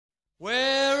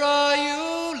Where are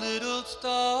you, little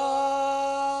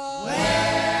star?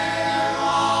 Where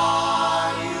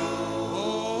are you?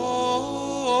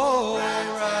 Oh,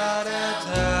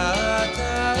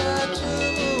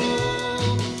 rat-a-tat-tat-too.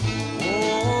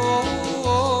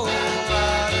 Oh,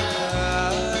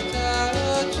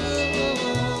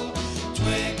 rat-a-tat-tat-too.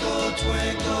 Twinkle,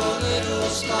 twinkle, little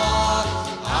star,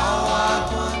 how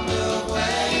I wonder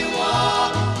where you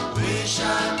are. Wish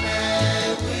I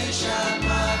may, wish I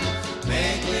might,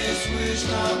 make this wish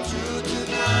come true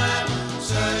tonight.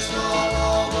 Search for